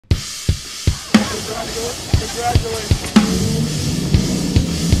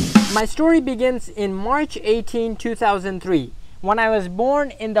My story begins in March 18, 2003, when I was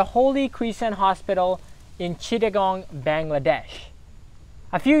born in the Holy Crescent Hospital in Chittagong, Bangladesh.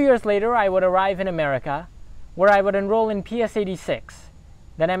 A few years later, I would arrive in America, where I would enroll in PS86,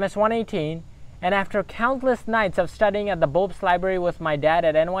 then MS-118, and after countless nights of studying at the Bobst Library with my dad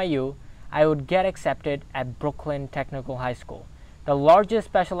at NYU, I would get accepted at Brooklyn Technical High School, the largest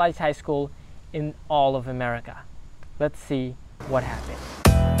specialized high school in all of America. Let's see what happened.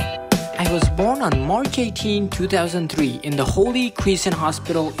 I was born on March 18, 2003 in the Holy Crescent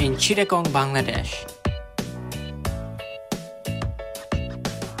Hospital in Chittagong, Bangladesh.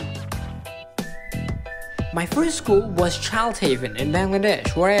 My first school was Child Haven in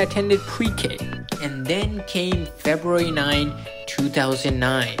Bangladesh, where I attended pre-K. And then came February 9,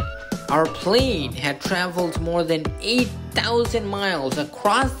 2009. Our plane had traveled more than 8,000 miles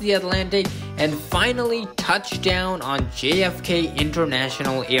across the Atlantic and finally touched down on JFK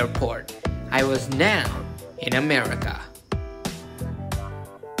International Airport. I was now in America.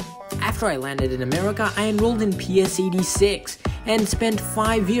 After I landed in America, I enrolled in PS86 and spent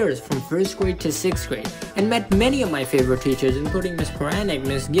 5 years from 1st grade to 6th grade and met many of my favorite teachers, including Miss Paranik,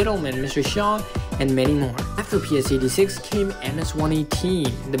 Miss Gittleman, Mr. Shaw, and many more. After PS86 came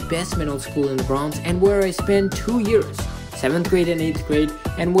MS-118, the best middle school in the Bronx, and where I spent 2 years, 7th grade and 8th grade,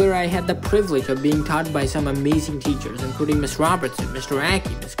 and where I had the privilege of being taught by some amazing teachers, including Miss Robertson, Mr.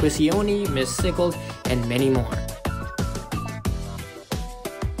 Aki, Miss Crissioni, Miss Sickles, and many more.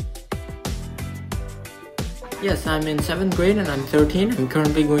 Yes, I'm in 7th grade and I'm 13. I'm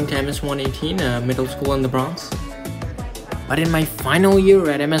currently going to MS-118, middle school in the Bronx. But in my final year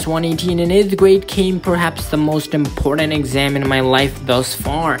at MS-118 in 8th grade came perhaps the most important exam in my life thus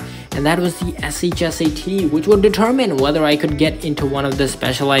far. And that was the SHSAT, which would determine whether I could get into one of the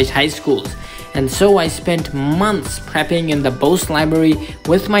specialized high schools. And so I spent months prepping in the Bobst Library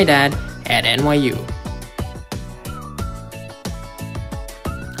with my dad at NYU.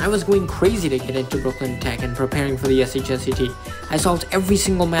 I was going crazy to get into Brooklyn Tech and preparing for the SHSAT. I solved every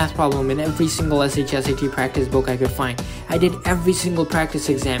single math problem in every single SHSAT practice book I could find. I did every single practice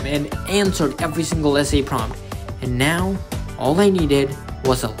exam and answered every single essay prompt. And now, all I needed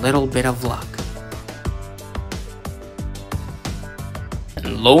was a little bit of luck.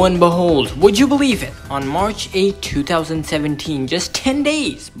 And lo and behold, would you believe it? On March 8, 2017, just 10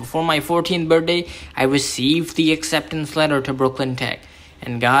 days before my 14th birthday, I received the acceptance letter to Brooklyn Tech.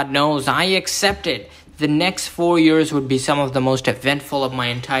 And God knows I accepted. The next 4 years would be some of the most eventful of my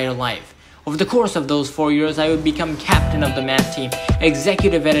entire life. Over the course of those 4 years, I would become captain of the math team,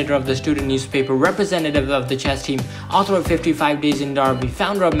 executive editor of the student newspaper, representative of the chess team, author of 55 Days in Derby,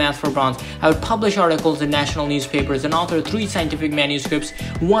 founder of Math for Bronze. I would publish articles in national newspapers and author 3 scientific manuscripts,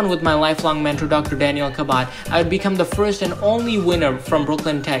 one with my lifelong mentor, Dr. Daniel Kabat. I would become the first and only winner from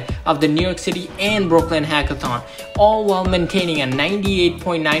Brooklyn Tech of the New York City and Brooklyn Hackathon, all while maintaining a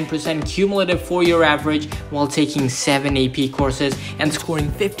 98.9% cumulative 4-year average while taking 7 AP courses and scoring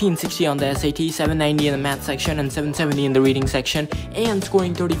 1560 on the SAT, 790 in the math section, and 770 in the reading section, and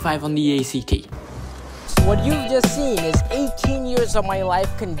scoring 35 on the ACT. So what you've just seen is 18 years of my life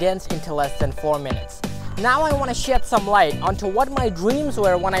condensed into less than 4 minutes. Now I want to shed some light onto what my dreams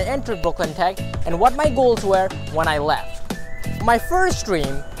were when I entered Brooklyn Tech and what my goals were when I left. My first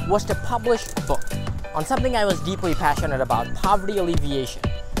dream was to publish a book on something I was deeply passionate about, poverty alleviation.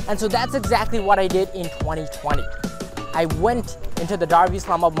 And so that's exactly what I did in 2020. I went into the Darby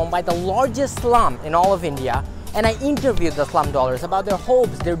slum of Mumbai, the largest slum in all of India, and I interviewed the slum dwellers about their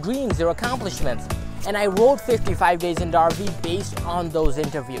hopes, their dreams, their accomplishments. And I wrote 55 Days in Derby based on those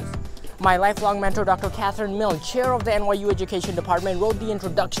interviews. My lifelong mentor, Dr. Catherine Milne, chair of the NYU Education Department, wrote the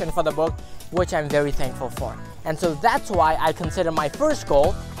introduction for the book, which I'm very thankful for. And so that's why I consider my first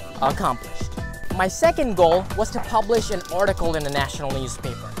goal accomplished. My second goal was to publish an article in a national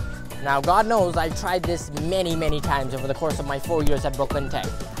newspaper. Now, God knows I tried this many times over the course of my 4 years at Brooklyn Tech.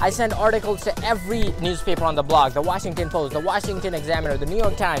 I sent articles to every newspaper on the block, the Washington Post, the Washington Examiner, the New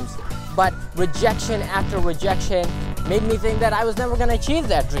York Times, but rejection after rejection made me think that I was never going to achieve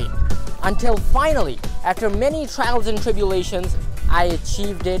that dream. Until finally, after many trials and tribulations, I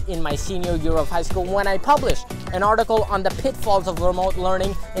achieved it in my senior year of high school when I published an article on the pitfalls of remote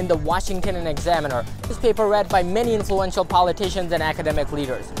learning in the Washington Examiner. This paper read by many influential politicians and academic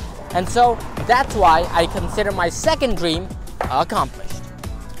leaders. And so that's why I consider my second dream accomplished.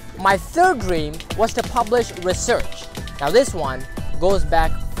 My third dream was to publish research. Now this one goes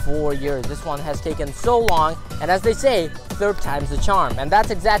back 4 years. This one has taken so long, and as they say, third time's the charm. And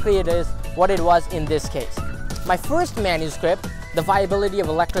that's exactly what it was in this case. My first manuscript The Viability of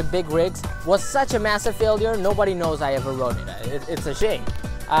Electric Big Rigs was such a massive failure, nobody knows I ever wrote it. It's a shame.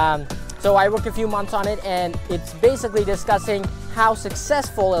 So I worked a few months on it, and it's basically discussing how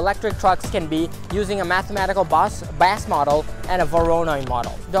successful electric trucks can be using a mathematical Bass model and a Voronoi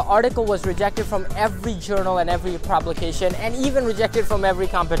model. The article was rejected from every journal and every publication, and even rejected from every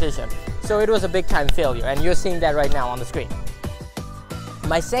competition. So it was a big time failure, and you're seeing that right now on the screen.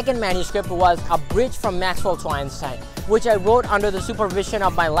 My second manuscript was A Bridge from Maxwell to Einstein, which I wrote under the supervision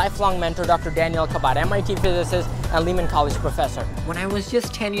of my lifelong mentor, Dr. Daniel Kabat, MIT physicist and Lehman College professor. When I was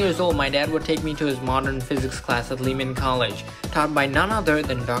just 10 years old, my dad would take me to his modern physics class at Lehman College, taught by none other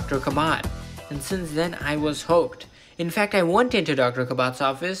than Dr. Kabat. And since then, I was hooked. In fact, I went into Dr. Kabat's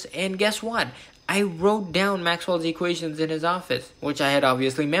office, and guess what? I wrote down Maxwell's equations in his office, which I had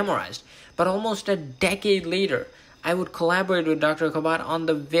obviously memorized. But almost a decade later, I would collaborate with Dr. Kabat on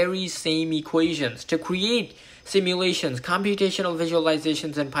the very same equations to create simulations, computational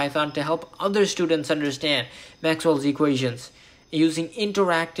visualizations in Python to help other students understand Maxwell's equations using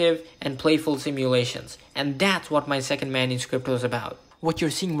interactive and playful simulations. And that's what my second manuscript was about. What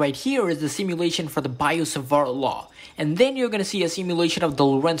you're seeing right here is the simulation for the Biot-Savart law. And then you're going to see a simulation of the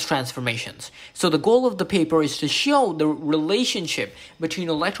Lorentz transformations. So the goal of the paper is to show the relationship between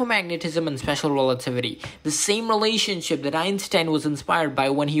electromagnetism and special relativity. The same relationship that Einstein was inspired by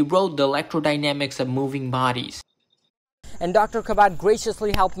when he wrote the electrodynamics of moving bodies. And Dr. Kabat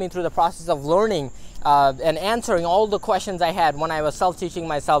graciously helped me through the process of learning and answering all the questions I had when I was self-teaching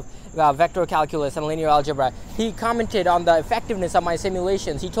myself vector calculus and linear algebra. He commented on the effectiveness of my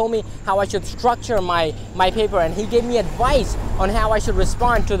simulations. He told me how I should structure my paper, and he gave me advice on how I should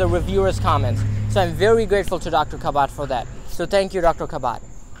respond to the reviewers' comments. So I'm very grateful to Dr. Kabat for that. So thank you, Dr. Kabat.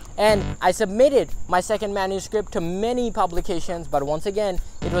 And I submitted my second manuscript to many publications, but once again,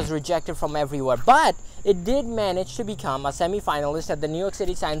 it was rejected from everywhere. But it did manage to become a semi-finalist at the New York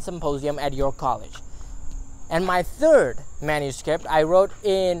City Science Symposium at York College. And my third manuscript I wrote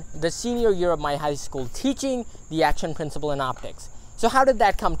in the senior year of my high school, teaching the action principle in optics. So how did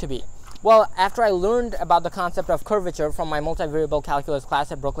that come to be? Well, after I learned about the concept of curvature from my multivariable calculus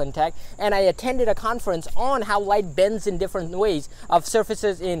class at Brooklyn Tech, and I attended a conference on how light bends in different ways of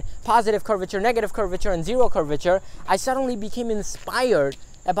surfaces in positive curvature, negative curvature, and zero curvature, I suddenly became inspired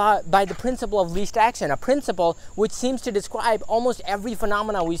by the principle of least action, a principle which seems to describe almost every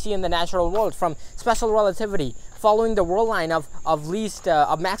phenomena we see in the natural world, from special relativity, following the world line of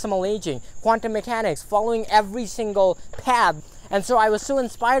maximal aging, quantum mechanics, following every single path. And so I was so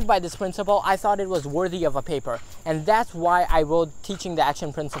inspired by this principle, I thought it was worthy of a paper. And that's why I wrote Teaching the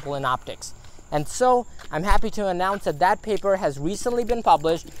Action Principle in Optics. And so I'm happy to announce that that paper has recently been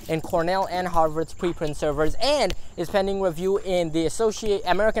published in Cornell and Harvard's preprint servers and is pending review in the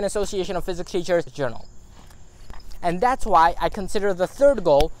American Association of Physics Teachers journal. And that's why I consider the third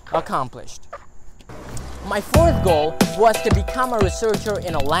goal accomplished. My fourth goal was to become a researcher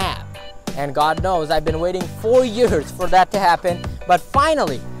in a lab. And God knows I've been waiting 4 years for that to happen. But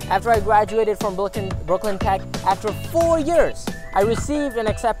finally, after I graduated from Brooklyn Tech, after 4 years, I received an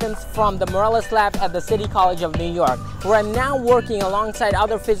acceptance from the Morales Lab at the City College of New York, where I'm now working alongside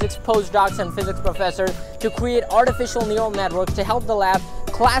other physics postdocs and physics professors to create artificial neural networks to help the lab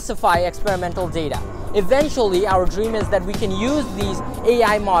classify experimental data. Eventually, our dream is that we can use these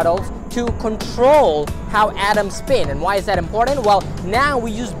AI models to control how atoms spin. And why is that important? Well, now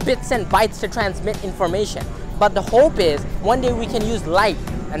we use bits and bytes to transmit information. But the hope is one day we can use light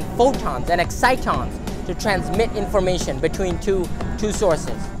and photons and excitons to transmit information between two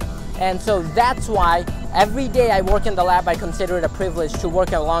sources. And so that's why every day I work in the lab, I consider it a privilege to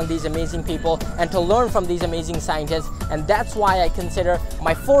work along these amazing people and to learn from these amazing scientists. And that's why I consider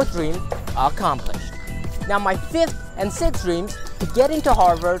my fourth dream accomplished. Now my fifth and sixth dreams, to get into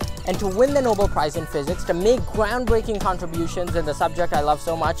Harvard and to win the Nobel Prize in Physics, to make groundbreaking contributions in the subject I love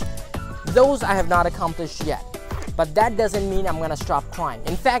so much, those I have not accomplished yet. But that doesn't mean I'm going to stop trying.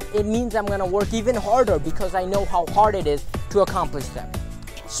 In fact, it means I'm going to work even harder because I know how hard it is to accomplish them.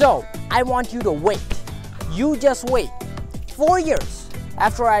 So I want you to wait. You just wait 4 years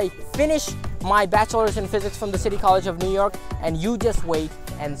after I finish my bachelor's in physics from the City College of New York, and you just wait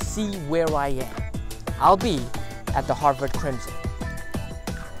and see where I am. I'll be at the Harvard Crimson.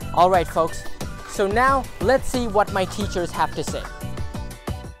 All right, folks. So now let's see what my teachers have to say.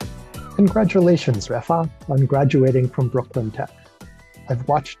 Congratulations, Refath, on graduating from Brooklyn Tech. I've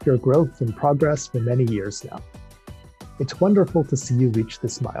watched your growth and progress for many years now. It's wonderful to see you reach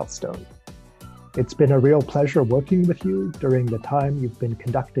this milestone. It's been a real pleasure working with you during the time you've been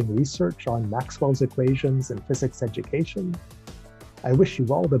conducting research on Maxwell's equations and physics education. I wish you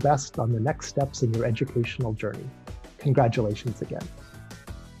all the best on the next steps in your educational journey. Congratulations again.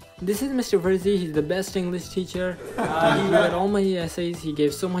 This is Mr. Verzi. He's the best English teacher. He read all my essays. He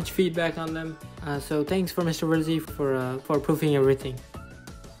gave so much feedback on them. So thanks for Mr. Verzi for proofing everything.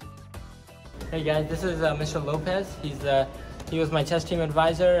 Hey guys, this is Mr. Lopez. He was my chess team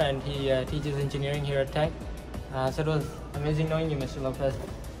advisor, and he teaches engineering here at Tech. So it was amazing knowing you, Mr. Lopez.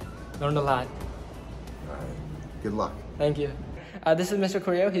 Learned a lot. Good luck. Thank you. This is Mr.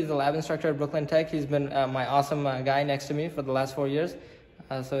 Correo. He's the lab instructor at Brooklyn Tech. He's been my awesome guy next to me for the last 4 years.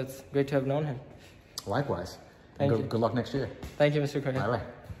 So it's great to have known him. Likewise. Thank you. Good luck next year. Thank you, Mr. Correo. Bye bye.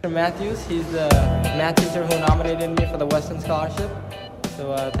 Mr. Matthews, he's the math teacher who nominated me for the Weston Scholarship.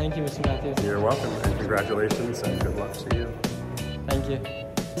 So thank you, Mr. Matthews. You're welcome, and congratulations, and good luck to you. Thank you.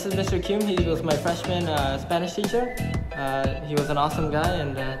 This is Mr. Kim. He was my freshman Spanish teacher. He was an awesome guy,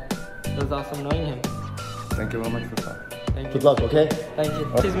 and it was awesome knowing him. Thank you very much for that. Thank you. Good luck, okay? Thank you.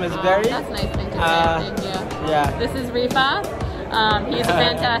 This is Ms. Bari. That's nice thing to say. Thank you. Yeah. This is Refath. He's a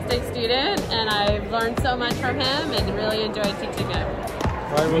fantastic student, and I've learned so much from him and really enjoyed teaching him.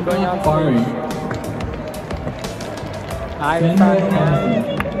 Right, we're going out. Hi,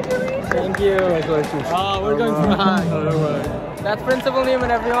 Refath. Thank you. Oh, we're going for a hug. That's Principal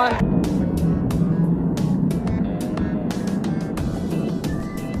Newman, everyone.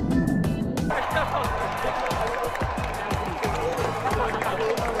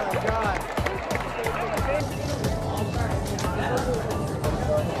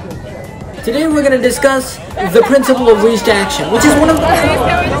 Today we're going to discuss the principle of least action, which is one of the...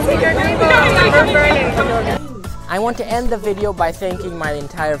 I want to end the video by thanking my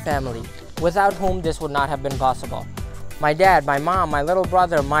entire family, without whom this would not have been possible. My dad, my mom, my little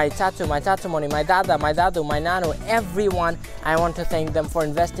brother, my tatu, my tatumoni, my dada, my dadu, my nanu, everyone, I want to thank them for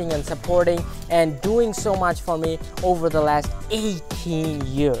investing and supporting and doing so much for me over the last 18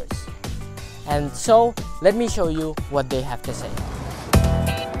 years. And so, let me show you what they have to say.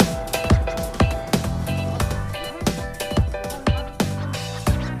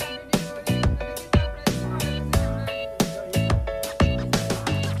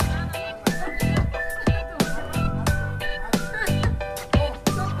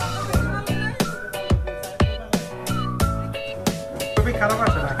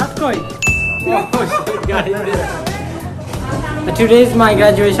 Today is my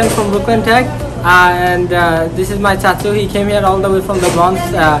graduation from Brooklyn Tech, and this is my tattoo. He came here all the way from the Bronx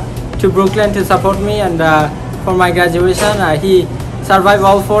to Brooklyn to support me, and for my graduation he survived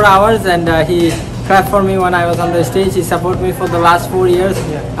all 4 hours, and he clapped for me when I was on the stage. He supported me for the last 4 years,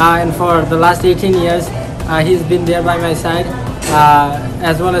 and for the last 18 years he's been there by my side,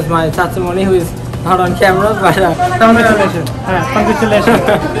 as well as my tatumoni, who is not on camera, but congratulations.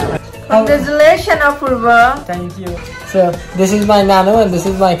 Congratulations. Congratulations, Apurva. Thank you. So this is my nano and this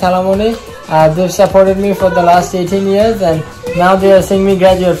is my kalamoni. They've supported me for the last 18 years, and now they are seeing me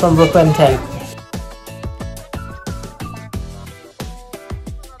graduate from Brooklyn Tech.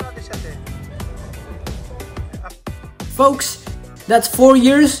 Folks, that's 4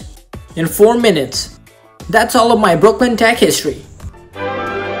 years in 4 minutes. That's all of my Brooklyn Tech history.